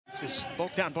This is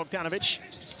Bogdan Bogdanovic.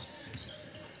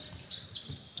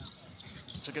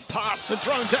 It's a good pass and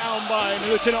thrown down by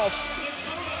Milutinov.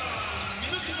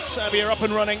 Serbia up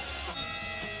and running.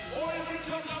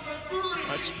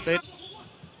 That's bit.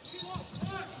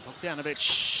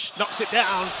 Bogdanovic knocks it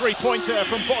down. Three-pointer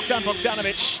from Bogdan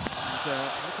Bogdanovic.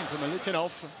 And, looking for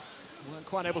Milutinov. Weren't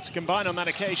quite able to combine on that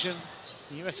occasion.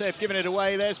 The USA have given it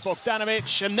away. There's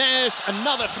Bogdanovic, and there's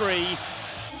another three.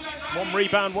 1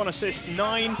 rebound, 1 assist,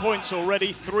 9 points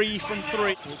already, 3 from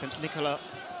 3. Nikola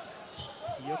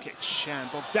Jokic and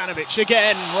Bogdanovic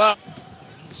again. Well,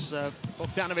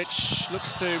 Bogdanovic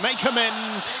looks to make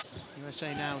amends.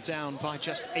 USA now down by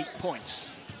just 8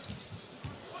 points.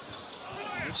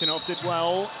 Milutinov did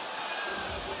well.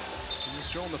 He's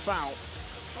drawn the foul.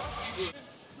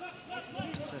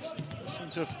 Does seem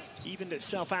to have evened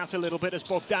itself out a little bit as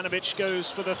Bogdanovic goes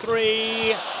for the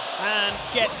three and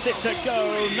gets it to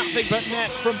go. Nothing but net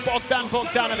from Bogdan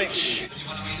Bogdanovic.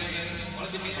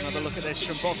 Another look at this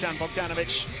from Bogdan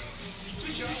Bogdanovic.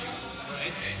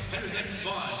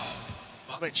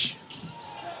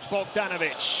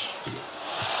 Bogdanovic.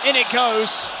 In it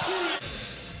goes.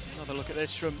 Another look at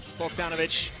this from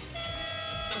Bogdanovic.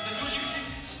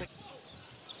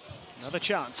 Another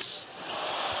chance.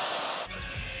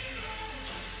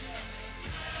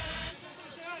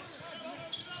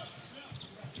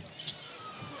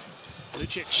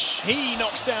 Lucic, he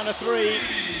knocks down a three.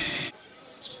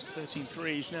 13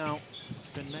 threes now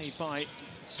been made by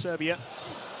Serbia.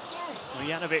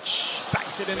 Janovic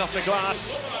backs it in off the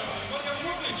glass.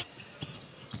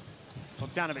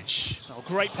 Bogdanovic, oh,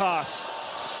 great pass.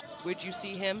 Would you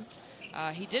see him?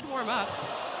 He did warm up.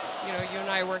 You know, you and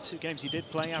I worked. 2 games he did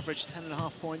play, averaged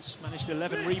 10.5 points, managed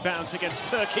 11 rebounds against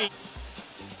Turkey.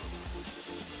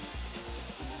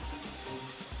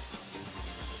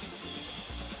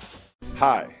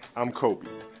 Hi, I'm Kobe.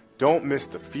 Don't miss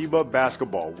the FIBA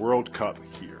Basketball World Cup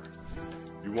here.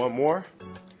 You want more?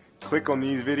 Click on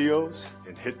these videos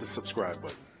and hit the subscribe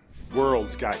button.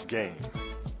 World's got game.